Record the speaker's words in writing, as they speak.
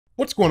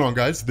What's going on,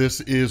 guys? This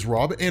is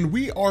Rob, and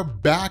we are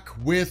back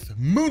with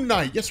Moon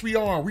Knight. Yes, we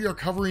are. We are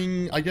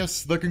covering, I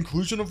guess, the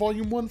conclusion of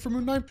Volume 1 for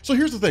Moon Knight. So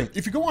here's the thing.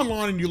 If you go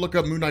online and you look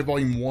up Moon Knight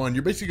Volume 1,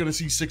 you're basically going to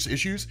see 6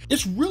 issues.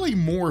 It's really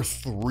more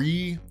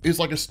 3 is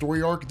like a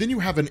story arc. Then you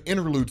have an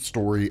interlude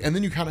story, and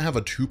then you kind of have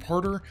a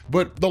 2-parter.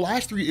 But the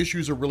last 3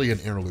 issues are really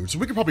an interlude. So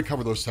we could probably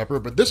cover those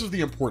separate, but this is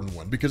the important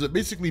one because it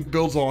basically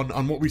builds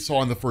on what we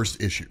saw in the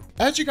first issue.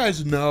 As you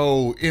guys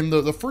know, in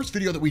the first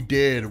video that we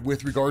did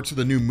with regards to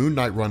the new Moon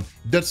Knight run,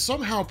 that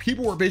somehow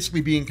people were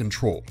basically being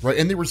controlled, right?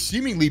 And they were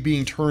seemingly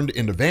being turned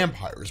into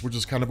vampires, which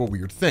is kind of a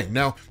weird thing.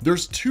 Now,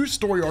 there's 2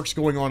 story arcs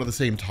going on at the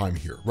same time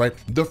here, right?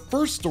 The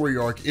first story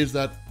arc is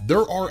that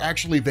there are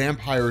actually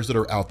vampires that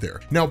are out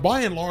there. Now,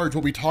 by and large,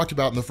 what we talked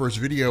about in the first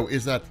video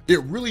is that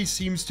it really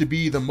seems to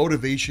be the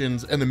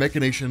motivations and the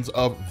machinations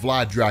of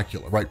Vlad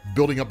Dracula, right?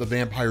 Building up the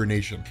vampire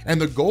nation.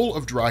 And the goal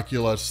of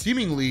Dracula,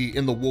 seemingly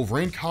in the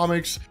Wolverine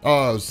comics,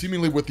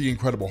 seemingly with the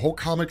Incredible Hulk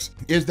comics,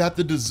 is that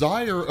the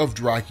desire of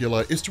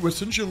Dracula is to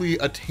essentially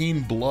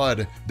attain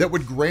blood that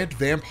would grant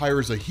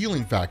vampires a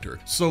healing factor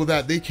so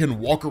that they can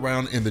walk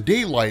around in the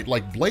daylight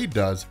like Blade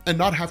does and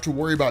not have to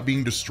worry about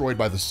being destroyed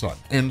by the sun.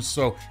 And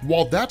so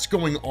while that's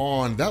going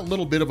on, that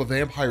little bit of a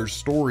vampire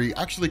story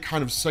actually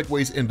kind of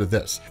segues into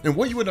this. And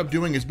what you end up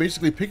doing is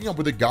basically picking up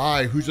with a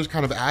guy who's just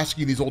kind of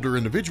asking these older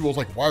individuals,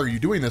 like, why are you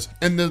doing this?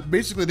 And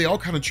basically they all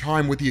kind of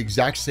chime with the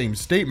exact same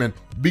statement,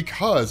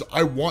 because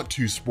I want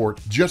to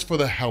sport just for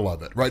the hell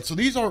of it, right? So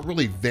these aren't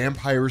really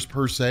vampires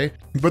per se,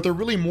 but they're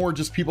really more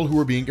just people who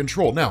are being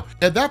controlled. Now,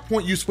 at that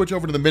point, you switch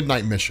over to the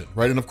Midnight Mission,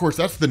 right? And of course,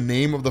 that's the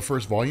name of the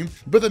first volume,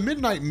 but the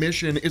Midnight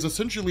Mission is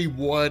essentially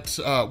what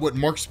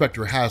Marc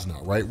Spectre has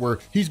now, right? Where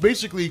he's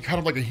basically kind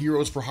of like a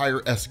Heroes for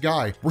Hire-esque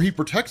guy, where he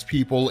protects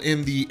people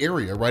in the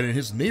area, right, in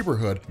his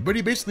neighborhood, but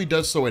he basically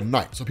does so at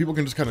night. So people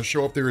can just kind of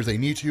show up there as they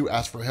need to,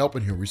 ask for help,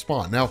 and he'll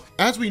respond. Now,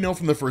 as we know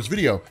from the first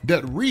video,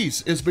 that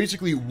Reese is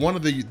basically one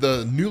of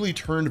the newly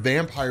turned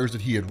vampires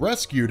that he had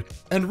rescued,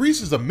 and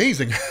Reese is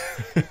amazing.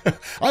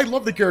 I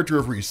love the character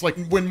of Reese. Like,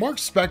 when Marc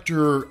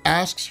Spectre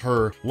asks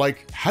her,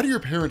 like, how do your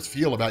parents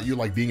feel about you,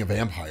 like, being a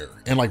vampire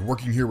and like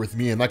working here with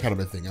me and that kind of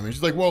a thing? I mean,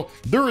 she's like, well,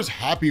 they're as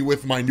happy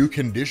with my new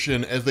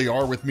condition as they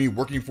are with me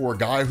working for a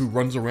guy who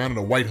runs around in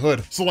a white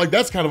hood. So like,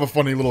 that's kind of a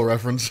funny little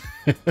reference.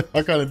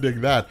 I kind of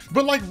dig that.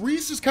 But like,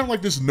 Reese is kind of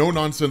like this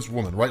no-nonsense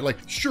woman, right? Like,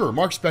 sure,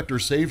 Marc Spectre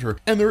saved her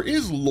and there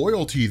is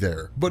loyalty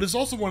there, but it's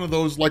also one of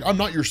those, like, I'm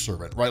not your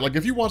servant, right? Like,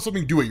 if you want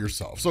something, do it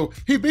yourself. So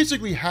he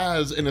basically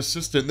has an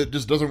assistant that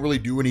just doesn't really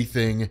do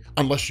anything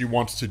unless she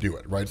wants to do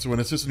it, right? So an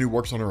assistant who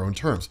works on her own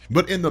terms.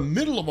 But in the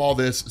middle of all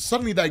this,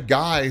 suddenly that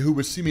guy who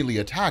was seemingly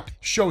attacked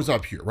shows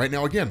up here, right?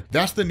 Now, again,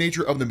 that's the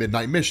nature of the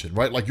Midnight Mission,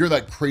 right? Like, you're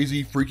that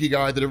crazy, freaky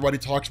guy that everybody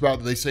talks about,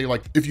 that they say,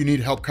 like, if you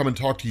need help, come and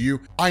talk to you.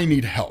 I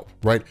need help,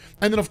 right?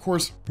 And then, of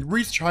course,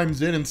 Reese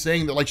chimes in and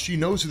saying that, like, she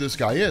knows who this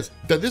guy is,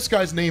 that this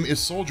guy's name is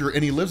Soldier,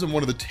 and he lives in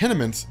one of the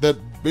tenements that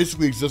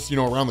basically exists, you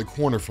know, around the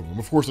corner from him.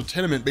 Of course, a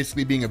tenement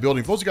basically being a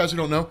building. For those of you guys who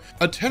don't know,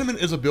 a tenement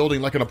is a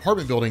building, like an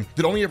apartment building,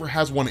 that only ever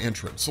has one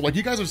entrance. So like,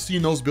 you guys have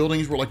seen those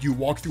buildings where like you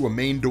walk through a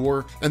main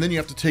door and then you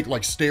have to take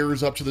like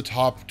stairs up to the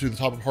top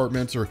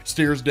apartments, or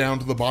stairs down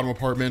to the bottom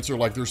apartments, or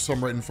like there's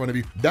some right in front of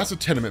you. That's a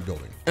tenement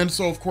building. And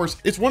so of course,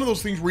 it's one of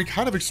those things where he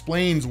kind of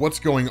explains what's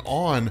going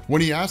on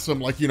when he asks them,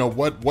 like, you know,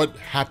 what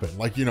happened?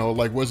 Like, you know,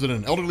 like, was it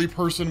an elderly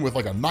person with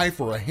like a knife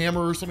or a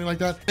hammer or something like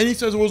that? And he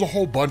says it was a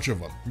whole bunch of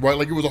them, right?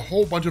 Like, it was a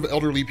whole bunch of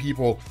elderly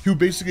people who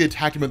basically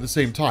attacked him at the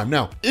same time.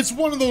 Now, it's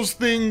one of those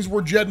things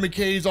where Jed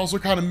McKay's also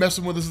kind of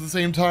messing with us at the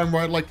same time,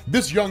 right? Like,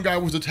 this young guy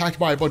was attacked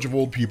by a bunch of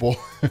old people.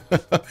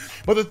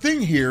 But the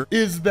thing here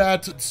is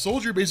that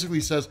Soldier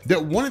basically says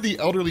that one of the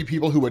elderly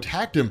people who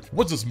attacked him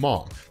was his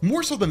mom.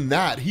 More so than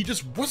that, he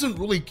just wasn't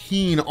really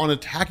keen on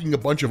attacking a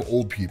bunch of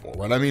old people,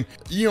 right? I mean,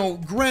 you know,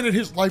 granted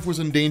his life was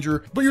in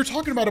danger, but you're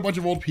talking about a bunch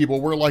of old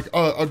people where like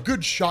a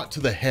good shot to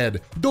the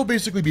head, they'll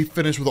basically be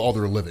finished with all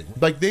their living.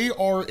 Like, they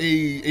are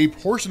a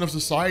portion of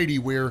society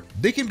where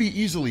they can be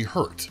easily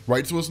hurt,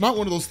 right? So it's not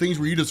one of those things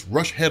where you just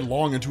rush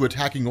headlong into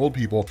attacking old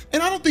people.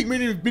 And I don't think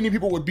many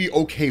people would be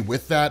okay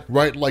with that,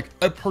 right? Like,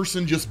 a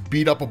person just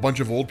beat up a bunch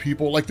of old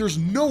people. Like, there's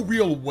no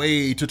real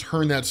way to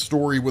turn that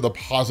story with a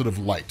positive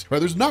light, right?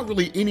 There's not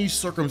really any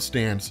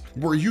circumstance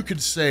where you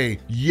could say,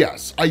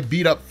 yes, I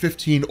beat up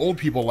 15 old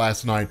people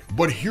last night,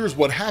 but here's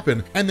what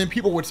happened. And then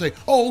people would say,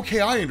 oh, okay,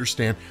 I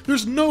understand.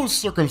 There's no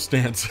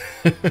circumstance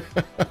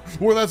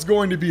where that's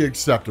going to be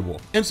acceptable.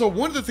 And so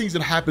one of the things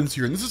that happens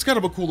here, and this is kind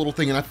of a cool little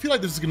thing, and I feel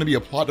like this is going to be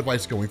a plot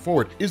device going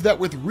forward, is that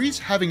with Reese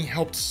having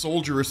helped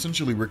Soldier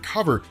essentially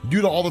recover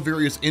due to all the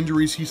various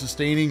injuries he's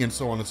sustaining and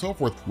so on and so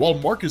forth, while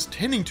Marc is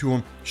tending to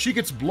him, she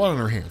gets blood on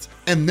her hands.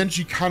 And then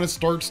she kind of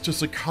starts to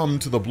succumb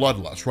to the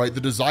bloodlust, right?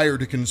 The desire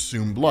to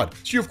consume blood.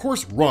 She of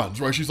course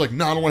runs, right? She's like,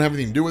 no, I don't want to have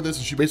anything to do with this.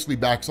 And she basically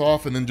backs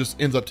off and then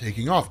just ends up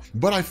taking off.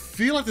 But I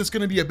feel like there's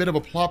going to be a bit of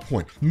a plot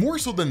point. More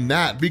so than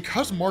that,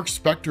 because Marc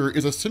Spectre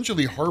is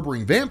essentially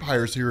harboring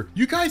vampires here,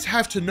 you guys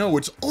have to know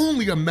it's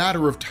only a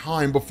matter of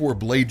time before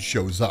Blade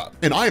shows up.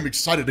 And I am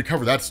excited to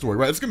cover that story,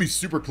 right? It's going to be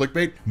super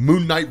clickbait.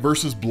 Moon Knight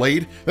versus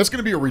Blade. That's going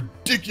to be a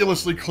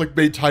ridiculously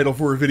clickbait title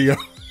for a video.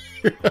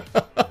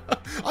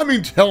 I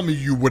mean, tell me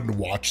you wouldn't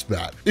watch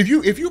that. If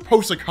you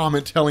post a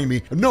comment telling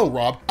me, no,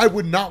 Rob, I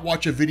would not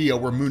watch a video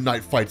where Moon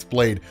Knight fights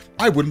Blade,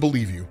 I wouldn't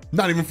believe you.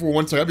 Not even for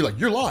one second. I'd be like,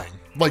 you're lying.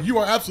 Like, you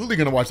are absolutely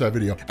gonna watch that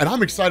video, and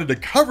I'm excited to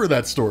cover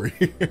that story.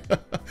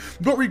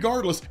 But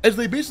regardless, as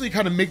they basically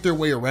kind of make their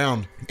way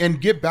around and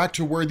get back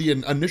to where the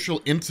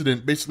initial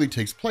incident basically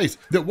takes place,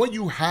 that what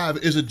you have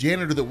is a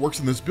janitor that works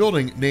in this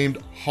building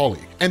named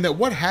Holly. And that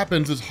what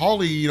happens is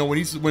Holly, you know,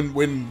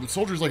 when the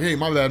soldier's like, hey,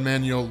 my bad,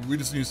 man, you know, we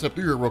just need to step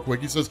through here real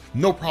quick, he says,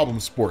 no problem,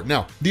 sport.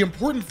 Now, the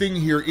important thing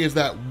here is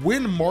that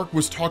when Marc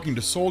was talking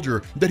to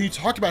Soldier, that he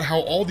talked about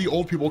how all the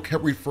old people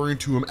kept referring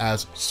to him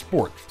as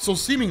sport. So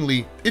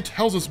seemingly, it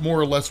tells us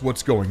more or less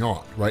what's going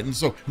on, right? And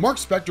so Marc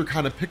Spectre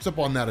kind of picks up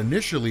on that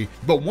initially,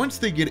 but once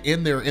they get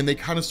in there and they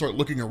kind of start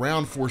looking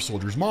around for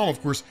Soldier's mom,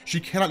 of course, she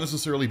cannot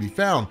necessarily be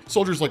found.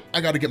 Soldier's like,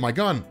 I gotta get my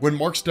gun. When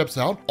Marc steps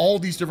out, all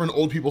these different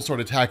old people start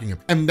attacking him.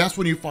 And that's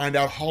when you find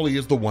out Holly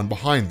is the one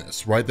behind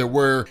this, right? That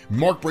where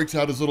Marc breaks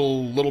out his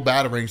little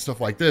batarang,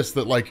 stuff like this,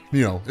 that like,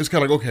 you know, it's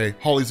kind of like, okay,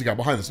 Holly's the guy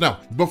behind this. Now,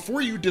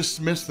 before you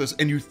dismiss this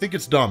and you think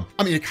it's dumb,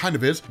 I mean, it kind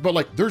of is, but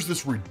like, there's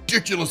this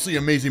ridiculously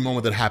amazing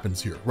moment that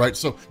happens here, right?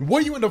 So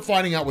what you end up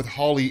finding out with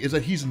Holly is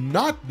that he's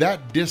not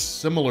that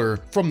dissimilar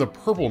from the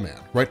Purple Man,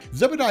 right?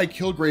 Zebediah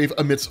Killgrave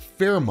emits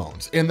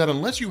pheromones, and that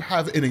unless you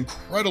have an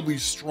incredibly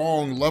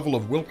strong level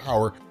of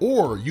willpower,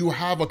 or you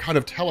have a kind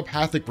of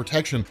telepathic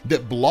protection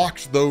that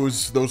blocks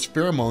those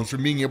pheromones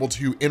from being able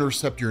to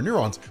intercept your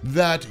neurons,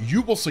 that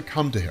you will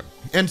succumb to him.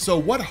 And so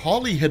what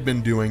Holly had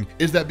been doing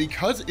is that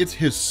because it's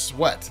his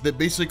sweat that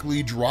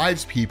basically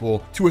drives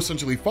people to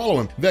essentially follow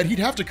him, that he'd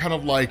have to kind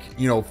of like,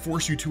 you know,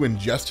 force you to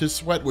ingest his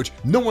sweat, which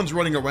no one's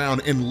running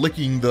around and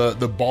licking the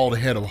bald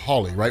head of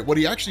Holly, right? What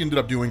he actually ended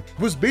up doing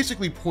was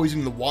basically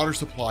poisoning the water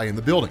supply in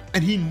the building.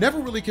 And he never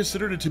really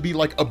considered it to be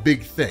like a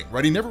big thing,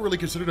 right? He never really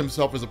considered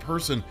himself as a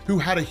person who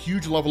had a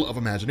huge level of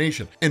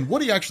imagination. And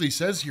what he actually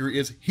says here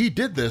is he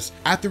did this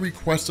at the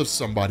request of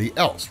somebody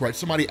else, right?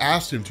 Somebody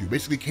asked him to,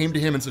 basically came to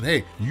him and said,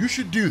 hey, you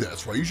should do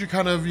this, right? You should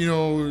kind of, you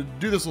know,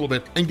 do this a little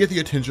bit and get the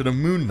attention of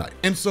Moon Knight.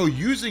 And so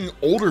using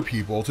older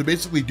people to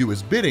basically do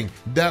his bidding,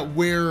 that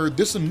where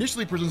this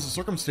initially presents a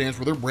circumstance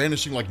where they're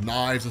brandishing like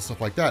knives and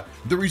stuff like that,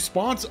 the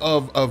response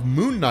of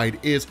Moon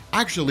Knight is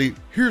actually,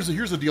 here's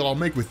a deal I'll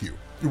make with you.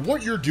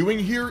 What you're doing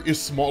here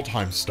is small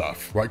time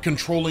stuff, right?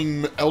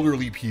 Controlling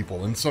elderly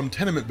people in some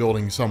tenement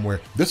building somewhere.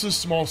 This is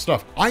small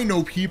stuff. I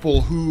know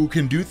people who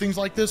can do things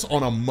like this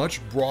on a much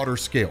broader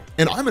scale.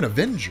 And I'm an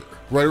Avenger,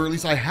 right? Or at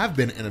least I have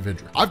been an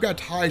Avenger. I've got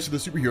ties to the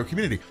superhero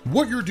community.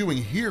 What you're doing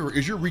here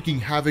is you're wreaking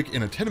havoc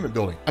in a tenement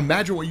building.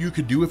 Imagine what you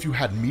could do if you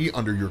had me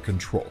under your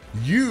control.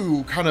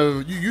 You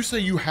say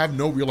you have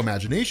no real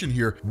imagination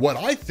here. What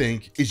I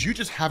think is you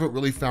just haven't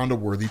really found a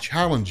worthy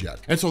challenge yet.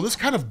 And so this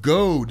kind of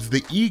goads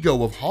the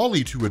ego of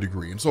Holly to a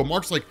degree. And so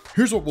Marc's like,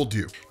 here's what we'll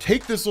do.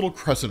 Take this little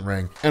crescent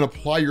ring and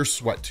apply your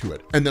sweat to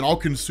it. And then I'll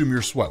consume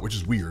your sweat, which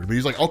is weird, but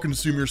he's like, I'll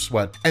consume your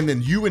sweat. And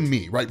then you and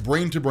me, right,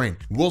 brain to brain,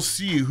 we'll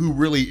see who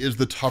really is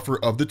the tougher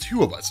of the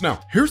two of us. Now,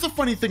 here's the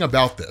funny thing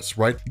about this,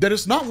 right? That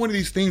it's not one of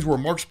these things where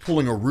Marc's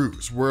pulling a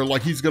ruse, where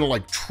like he's gonna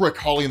like trick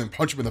Holly and then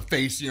punch him in the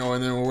face, you know,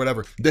 and then or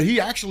whatever, that he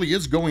actually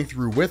is going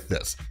through with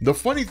this. The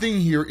funny thing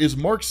here is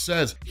Marc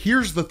says,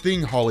 here's the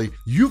thing, Holly,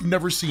 you've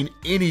never seen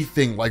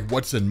anything like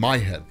what's in my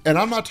head. And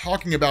I'm not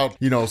talking about,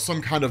 you know,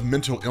 some kind of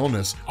mental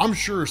illness. I'm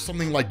sure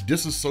something like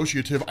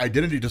dissociative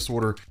identity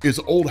disorder is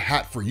old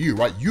hat for you,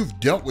 right? You've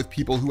dealt with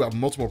people who have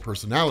multiple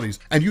personalities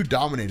and you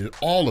dominated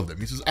all of them.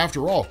 He says,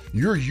 after all,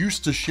 you're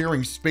used to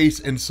sharing space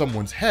in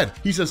someone's head.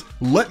 He says,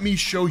 let me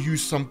show you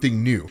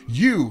something new.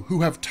 You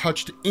who have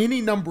touched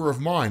any number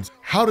of minds,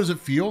 how does it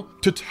feel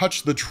to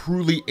touch the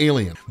truly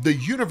alien? The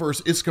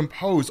universe is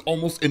composed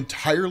almost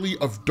entirely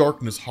of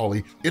darkness,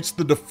 Holly. It's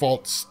the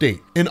default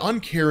state. An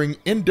uncaring,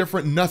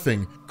 indifferent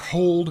nothing,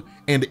 cold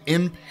and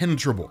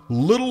impenetrable.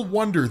 Little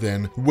wonder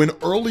then, when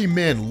early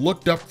men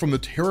looked up from the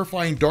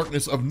terrifying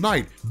darkness of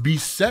night,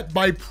 beset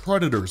by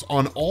predators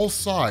on all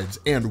sides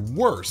and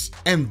worse,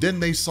 and then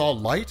they saw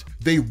light,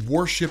 they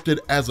worshipped it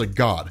as a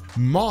god.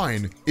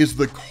 Mine is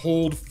the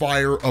cold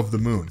fire of the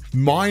moon.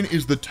 Mine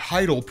is the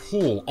tidal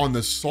pull on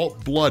the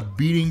salt blood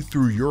beating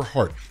through your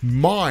heart.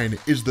 Mine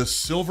is the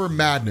silver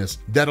madness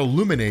that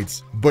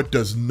illuminates but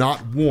does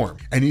not warm.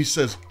 And he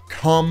says,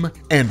 come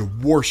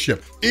and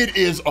worship. It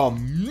is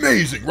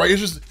amazing, right?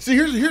 It's just, see,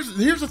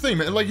 here's the thing,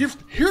 man. Like,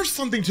 here's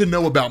something to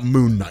know about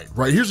Moon Knight,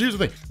 right? Here's the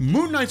thing.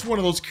 Moon Knight's one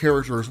of those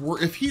characters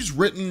where if he's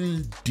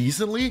written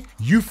decently,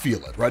 you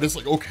feel it, right? It's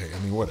like, okay, I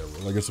mean, whatever,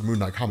 like it's a Moon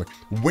Knight comic.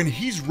 When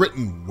he's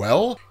written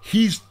well,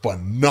 he's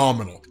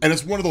phenomenal. And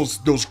it's one of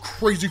those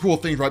crazy cool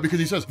things, right? Because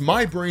he says,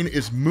 my brain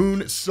is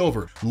moon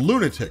silver,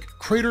 lunatic,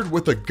 cratered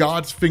with a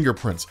god's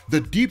fingerprints.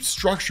 The deep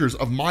structures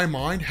of my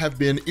mind have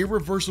been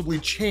irreversibly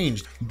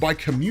changed by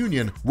communion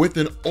communion with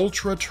an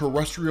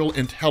ultra-terrestrial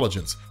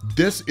intelligence.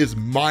 This is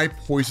my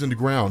poisoned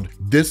ground.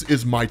 This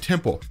is my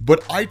temple.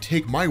 But I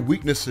take my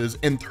weaknesses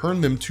and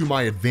turn them to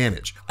my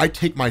advantage. I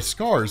take my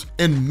scars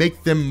and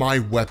make them my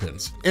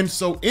weapons. And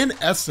so in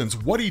essence,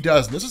 what he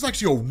does, and this is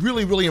actually a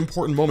really, really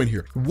important moment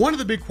here. One of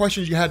the big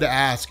questions you had to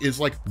ask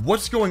is like,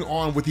 what's going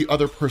on with the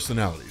other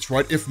personalities,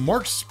 right? If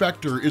Marc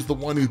Spectre is the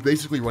one who's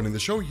basically running the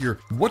show here,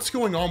 what's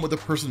going on with the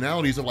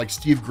personalities of like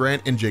Steve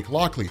Grant and Jake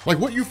Lockley? Like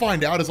what you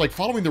find out is like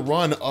following the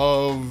run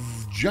of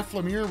Jeff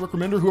Lemire, Rick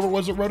Remender, whoever it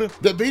was that wrote it,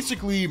 that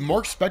basically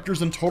Marc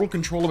Spectre's in total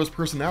control of his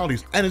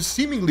personalities and has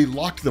seemingly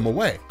locked them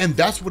away. And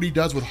that's what he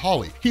does with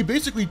Holly. He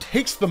basically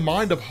takes the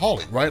mind of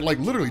Holly, right? Like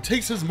literally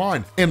takes his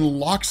mind and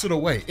locks it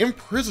away,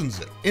 imprisons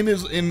it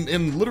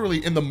in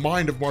literally in the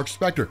mind of Marc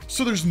Spectre.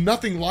 So there's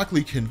nothing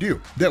Lockley can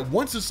do. That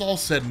once it's all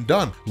said and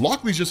done,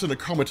 Lockley's just in a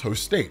comatose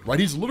state, right?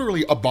 He's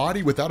literally a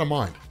body without a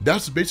mind.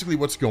 That's basically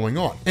what's going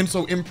on. And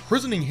so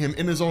imprisoning him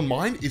in his own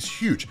mind is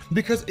huge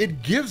because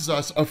it gives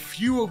us a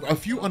few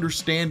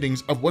understandings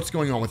of what's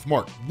going on with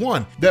Marc.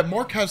 One, that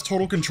Marc has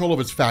total control of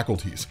his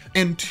faculties.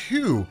 And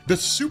two, the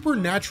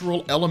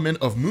supernatural element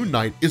of Moon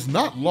Knight is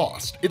not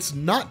lost. It's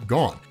not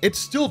gone. It's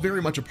still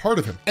very much a part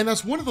of him. And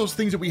that's one of those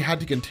things that we had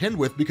to contend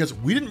with because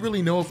we didn't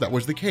really know if that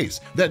was the case.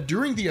 That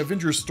during the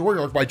Avengers story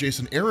arc by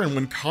Jason Aaron,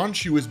 when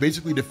Khonshu is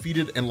basically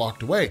defeated and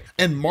locked away,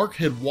 and Marc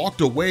had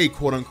walked away,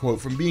 quote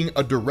unquote, from being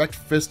a direct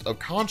fist of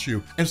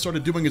Khonshu and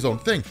started doing his own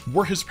thing,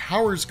 were his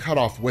powers cut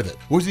off with it?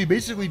 Was he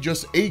basically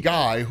just a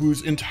guy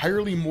who's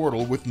entirely mortal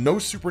with no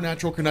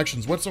supernatural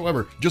connections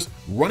whatsoever, just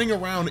running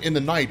around in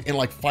the night and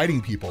like fighting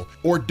people?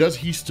 Or does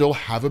he still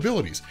have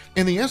abilities?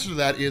 And the answer to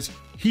that is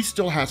he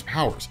still has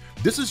powers.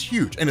 This is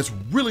huge and it's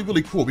really,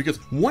 really cool because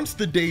once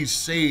the day's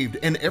saved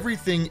and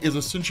everything is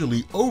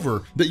essentially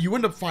over, that you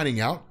end up finding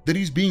out that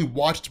he's being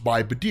watched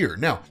by Badir.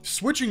 Now,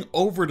 switching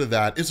over to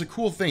that is a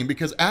cool thing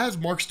because as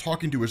Marc's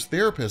talking to his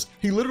therapist,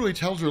 he literally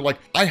tells her like,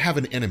 I have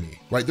an enemy,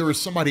 right? There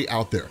is somebody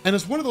out there. And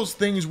it's one of those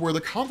things where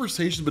the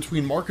conversations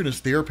between Marc and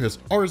his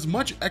therapist are as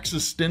much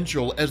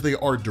existential as they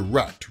are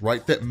direct,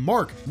 right? That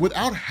Marc,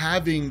 without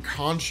having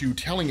Khonshu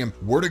telling him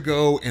where to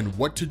go and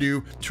what to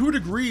do, to a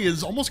degree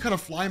is almost kind of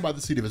flying by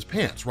the seat of his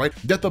pants, right?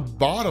 That the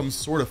bottom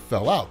sort of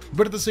fell out.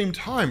 But at the same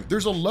time,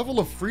 there's a level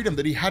of freedom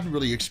that he hadn't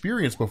really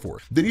experienced before,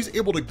 that he's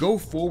able to go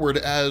forward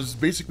as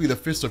basically the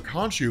fist of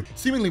Khonshu,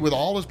 seemingly with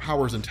all his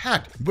powers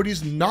intact, but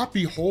he's not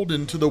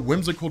beholden to the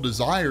whimsical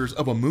desires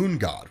of a moon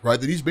god, right?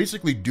 That he's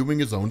basically doing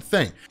his own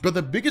thing. But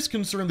the biggest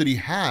concern that he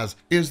has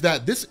is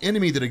that this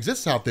enemy that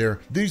exists out there,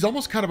 that he's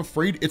almost kind of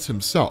afraid it's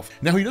himself.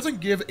 Now, he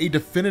doesn't give a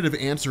definitive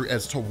answer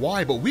as to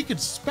why, but we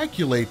could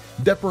speculate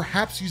that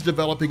perhaps he's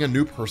developing a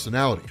new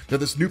personality,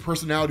 that this new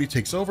personality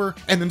takes over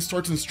and then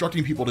starts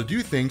instructing people to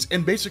do things,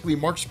 and basically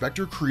Marc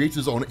Spectre creates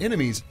his own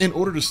enemies in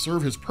order to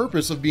serve his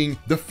purpose of being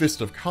the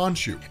fist of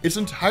Khonshu. It's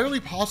entirely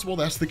possible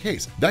that's the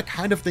case. That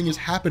kind of thing has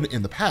happened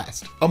in the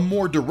past. A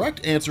more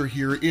direct answer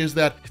here is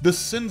that the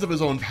sins of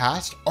his own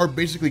past are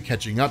basically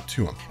catching up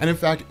to him. And in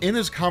fact, in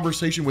his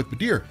conversation with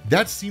Badir,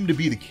 that seemed to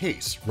be the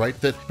case, right?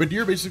 That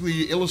Badir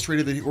basically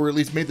illustrated that, or at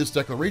least made this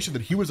declaration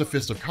that he was a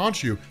fist of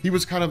Khonshu. He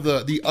was kind of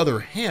the other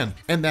hand,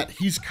 and that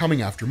he's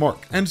coming after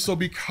Marc. And so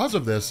because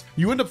of this,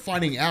 you end up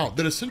finding out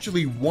that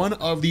essentially one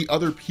of the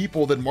other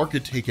people that Marc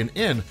had taken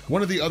in,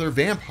 one of the other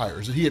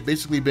vampires that he had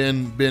basically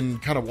been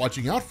kind of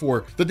watching out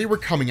for, that they were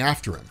coming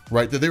after him,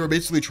 right? That they were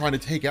basically trying to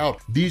take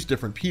out these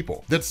different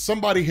people, that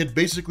somebody had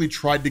basically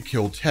tried to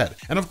kill Ted.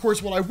 And of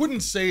course, while I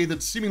wouldn't say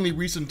that seemingly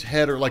Reese and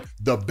Ted are like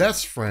the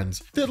best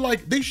friends, that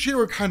like they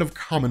share a kind of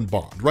common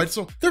bond, right?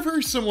 So they're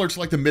very similar to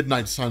like the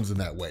Midnight Suns in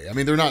that way. I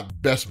mean, they're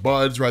not best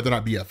buds, right? They're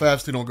not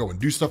BFFs. They don't go and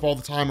do stuff all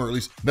the time, or at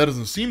least that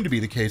doesn't seem to be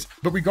the case.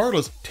 But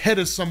regardless, Ted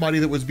is somebody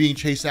that was being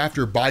chased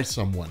after by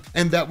someone.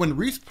 And that when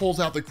Reese pulls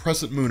out the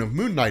crescent moon of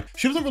Moon Knight,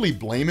 she doesn't really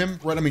blame him,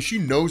 right? I mean, she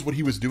knows what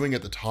he was doing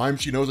at the time.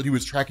 She knows that he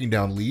was tracking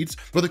down leads.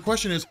 But the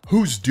question is,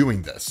 who's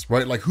doing this,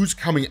 right? Like, who's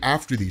coming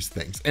after these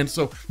things? And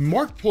so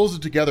Marc pulls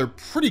it together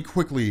pretty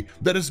quickly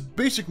that is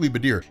basically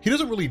Badir. He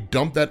doesn't really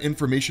dump that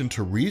information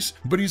to Reese,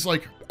 but he's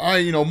like,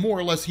 more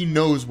or less, he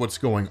knows what's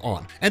going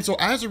on. And so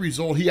as a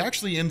result, he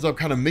actually ends up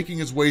kind of making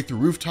his way through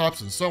rooftops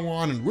and so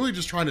on, and really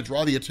just trying to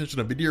draw the attention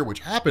of Badir, which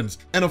happens,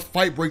 and a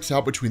fight breaks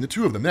out between the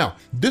two of them. Now,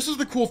 this is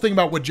the cool thing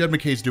about what Jed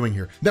MacKay's doing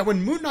here, that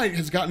when Moon Knight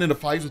has gotten into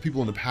fights with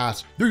people in the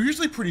past, they're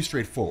usually pretty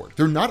straightforward.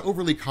 They're not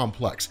overly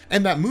complex,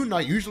 and that Moon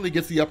Knight usually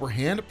gets the upper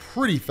hand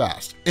pretty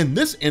fast. In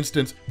this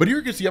instance,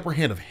 Badir gets the upper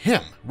hand of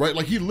him, right?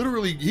 Like he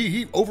literally,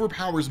 he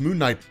overpowers Moon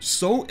Knight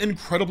so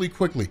incredibly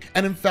quickly.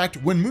 And in fact,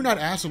 when Moon Knight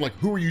asks him, like,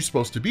 who are you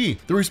supposed to be?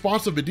 The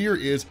response of Badir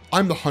is,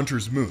 I'm the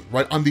Hunter's Moon,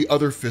 right? I'm the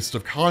other fist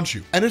of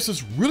Khonshu. And it's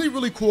this really,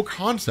 really cool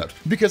concept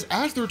because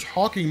as they're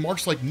talking,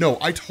 Marc's like, no,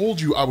 I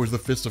told you I was the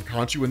fist of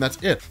Khonshu, and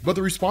that's it. But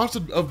the response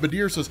of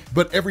Badir says,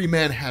 but every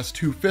man has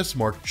two fists,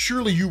 Marc.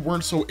 Surely you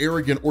weren't so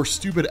arrogant or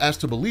stupid as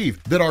to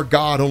believe that our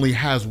God only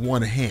has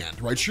one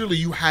hand, right? Surely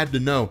you had to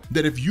know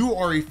that if you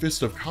are a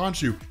fist of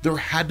Khonshu, there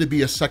had to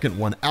be a second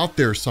one out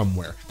there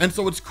somewhere. And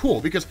so it's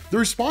cool because the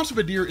response of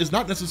Badir is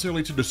not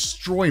necessarily to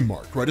destroy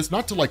Marc, right? It's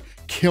not to like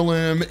kill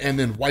him and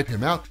then wipe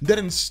him out. That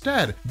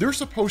instead, they're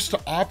supposed to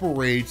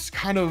operate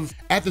kind of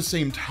at the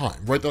same time,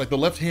 right? Like the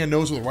left hand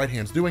knows what the right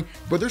hand's doing,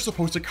 but they're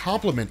supposed to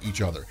complement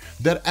each other.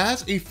 That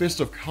as a fist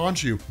of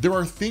Khonshu, there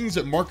are things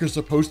that Marc is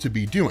supposed to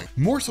be doing.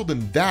 More so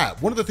than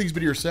that, one of the things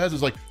Badir says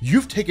is like,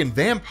 you've taken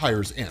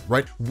vampires in,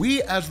 right?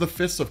 We as the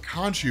fists of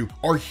Khonshu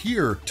are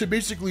here to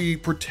basically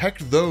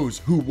protect those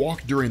who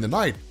walk during the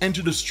night and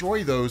to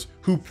destroy those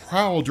who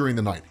prowl during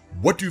the night.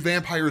 What do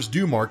vampires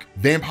do, Marc?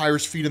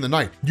 Vampires feed in the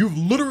night. You've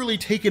literally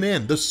taken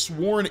in the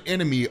sworn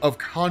enemy of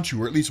Khonshu,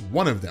 or at least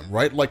one of them,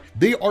 right? Like,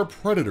 they are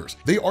predators.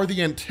 They are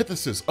the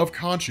antithesis of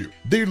Khonshu.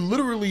 They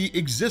literally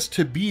exist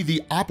to be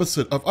the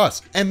opposite of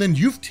us. And then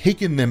you've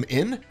taken them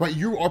in, right?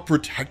 You are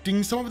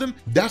protecting some of them.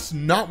 That's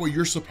not what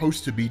you're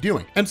supposed to be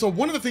doing. And so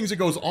one of the things that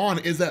goes on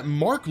is that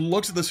Marc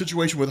looks at the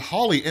situation with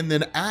Holly and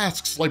then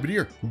asks, like,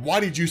 Badir, why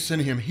did you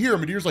send him here?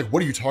 And Badir's like,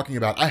 what are you talking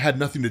about? I had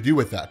nothing to do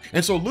with that.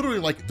 And so literally,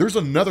 like, there's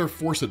another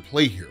force at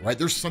play here, right?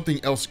 There's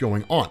something else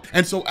going on.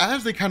 And so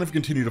as they kind of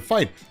continue to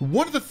fight,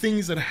 one of the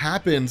things that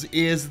happens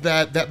is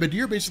that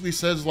Badir basically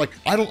says, like,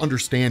 I don't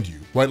understand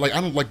you, right? Like,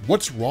 I don't, like,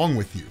 what's wrong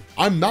with you?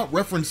 I'm not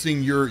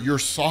referencing your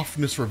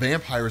softness for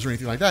vampires or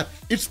anything like that.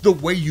 It's the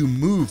way you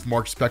move,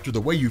 Marc Spectre,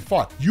 the way you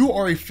fought. You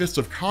are a fist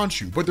of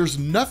Khonshu, but there's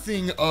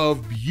nothing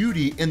of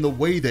beauty in the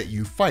way that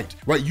you fight,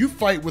 right? You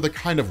fight with a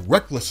kind of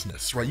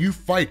recklessness, right? You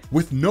fight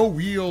with no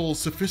real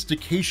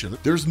sophistication.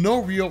 There's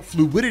no real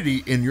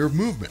fluidity in your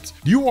movements.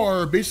 You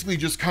are basically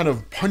just kind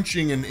of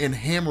punching and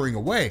hammering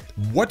away.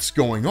 What's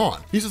going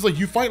on? He says, like,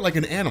 you fight like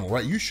an animal,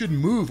 right? You should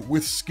move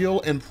with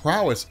skill and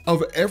prowess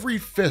of every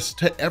fist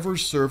to ever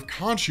serve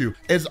Khonshu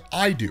as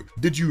I do.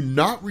 Did you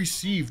not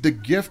receive the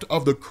gift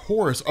of the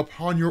chorus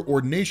upon your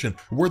ordination?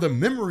 Were the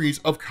memories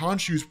of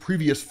Khonshu's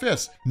previous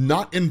fists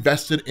not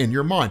invested in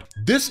your mind?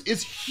 This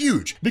is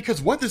huge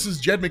because what this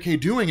is Jed MacKay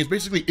doing is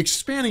basically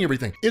expanding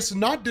everything. It's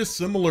not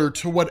dissimilar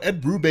to what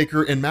Ed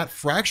Brubaker and Matt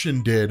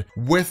Fraction did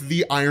with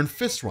the Iron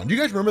Fist run. Do you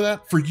guys remember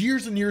that? For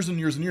years and years and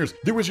years and years,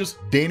 there was just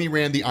Danny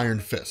Rand the Iron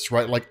Fist,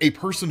 right? Like a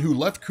person who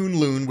left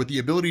Kunlun with the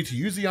ability to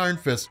use the Iron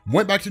Fist,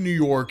 went back to New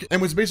York,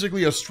 and was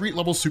basically a street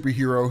level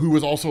superhero who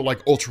was also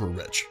like ultra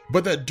rich.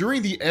 But that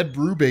during the Ed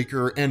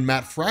Brubaker and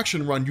Matt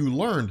Fraction run, you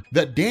learned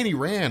that Danny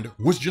Rand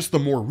was just the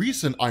more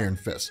recent Iron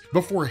Fist.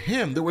 Before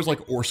him, there was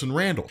like Orson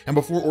Randall. And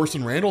before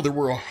Orson Randall, there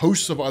were a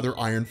host of other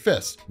Iron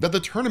Fists. That the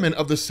tournament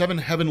of the 7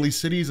 heavenly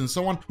cities and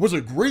so on was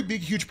a great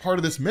big huge part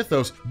of this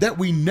mythos that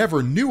we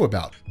never knew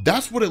about.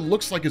 That's what it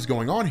looks like is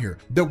going on here.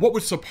 That what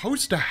was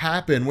supposed to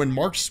happen when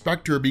Marc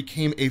Spectre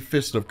became a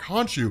fist of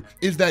Khonshu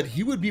is that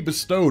he would be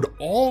bestowed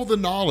all the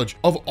knowledge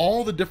of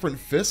all the different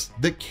fists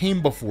that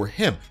came before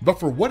him. But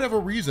for whatever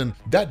reason,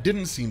 that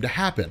didn't seem to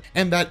happen.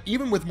 And that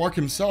even with Marc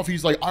himself,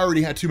 he's like, I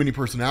already had too many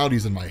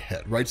personalities in my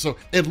head, right? So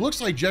it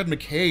looks like Jed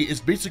MacKay is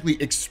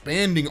basically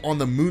expanding on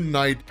the Moon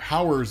Knight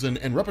powers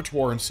and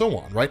repertoire and so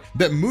on, right?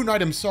 That Moon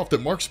Knight himself,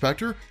 that Marc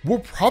Spectre will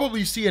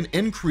probably see an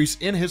increase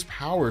in his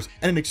powers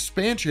and an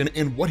expansion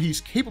in what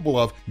he's capable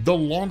of the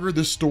longer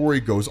the story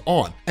goes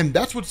on. And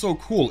that's what's so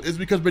cool is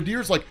because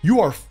Badir's like, you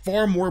are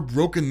far more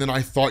broken than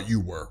I thought you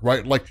were,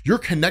 right? Like your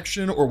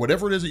connection or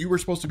whatever it is that you were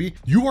supposed to be,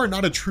 you are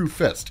not a true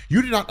fist.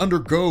 You did not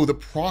undergo the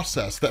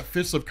process that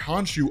fists of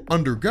Khonshu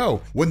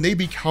undergo when they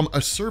become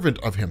a servant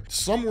of him.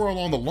 Somewhere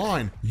along the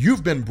line,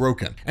 you've been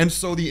broken. And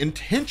so the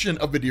intention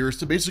of Badir is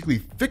to basically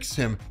fix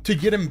him to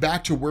get him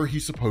back to where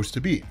he's supposed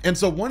to be. And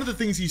so one of the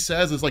things he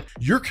says is like,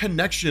 your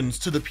connections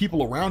to the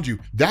people around you,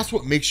 that's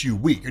what makes you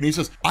weak. And he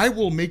says, I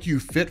will make you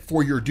fit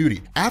for your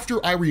duty.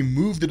 After I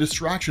remove the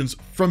distractions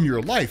from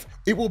your life,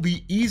 it will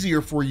be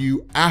easier for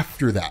you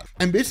after that.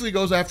 And basically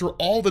goes after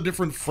all the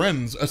different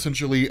friends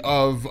essentially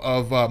of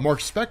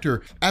Marc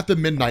Spectre at the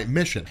Midnight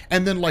Mission.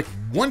 And then like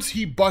once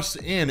he busts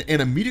in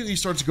and immediately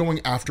starts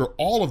going after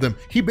all of them,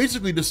 he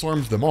basically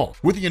disarms them all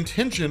with the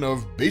intention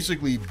of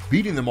basically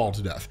beating them all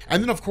to death.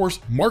 And then of course,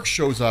 Marc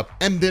shows up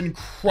and then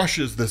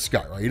crushes this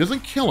guy, right? He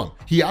doesn't kill him.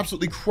 He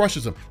absolutely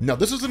crushes him. Now,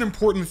 this is an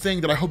important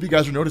thing that I hope you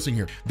guys are noticing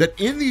here, that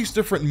in these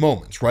different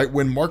moments, right?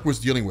 When Marc was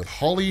dealing with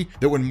Holly,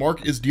 that when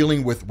Marc is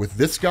dealing with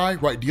this guy,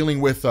 right? Dealing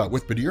with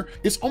Badir,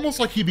 it's almost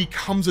like he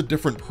becomes a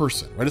different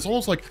person, right? It's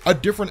almost like a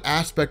different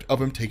aspect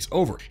of him takes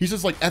over. He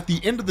says like, at the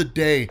end of the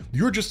day,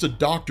 you're just a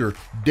doctor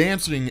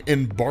dancing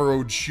in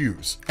borrowed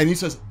shoes. And he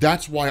says,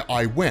 that's why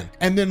I win.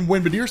 And then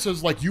when Badir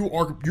says like,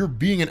 you're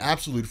being an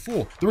absolute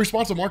fool, the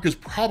response of Marc is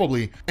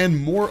probably, and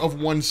more of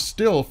one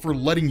still for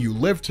letting you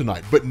live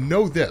tonight. But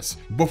know this,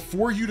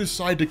 before you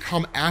decide to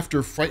come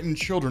after frightened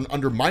children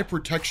under my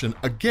protection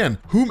again,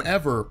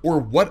 whomever or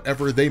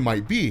whatever they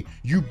might be,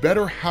 you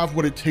better have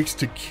what it takes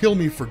to kill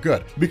me for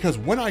good. Because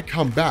when I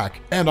come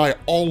back, and I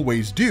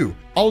always do,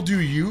 I'll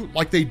do you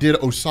like they did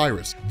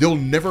Osiris. They'll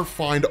never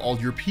find all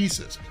your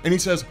pieces. And he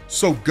says,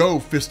 so go,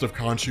 Fist of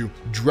Khonshu,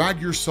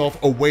 drag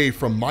yourself away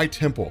from my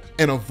temple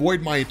and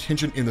avoid my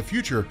attention in the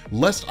future,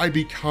 lest I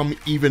become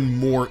even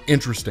more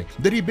interesting.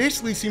 That he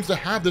basically seems to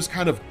have this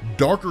kind of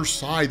darker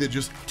side that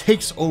just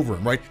takes over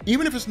him, right?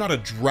 Even if it's not a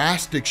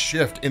drastic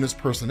shift in his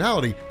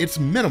personality, it's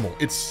minimal,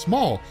 it's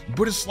small,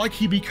 but it's like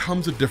he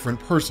becomes a different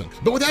person.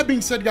 But with that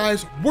being said,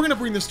 guys, we're gonna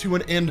bring this to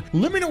an end.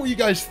 Let me know what you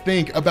guys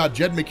think about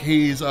Jed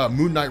MacKay's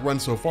Moon Knight run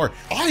so far.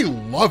 I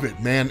love it,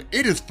 man.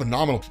 It is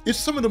phenomenal. It's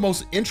some of the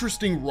most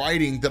interesting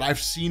writing that I've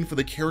seen for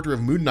the character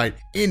of Moon Knight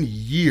in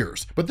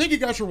years. But thank you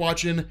guys for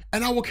watching,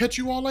 and I will catch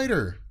you all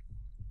later.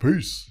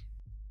 Peace.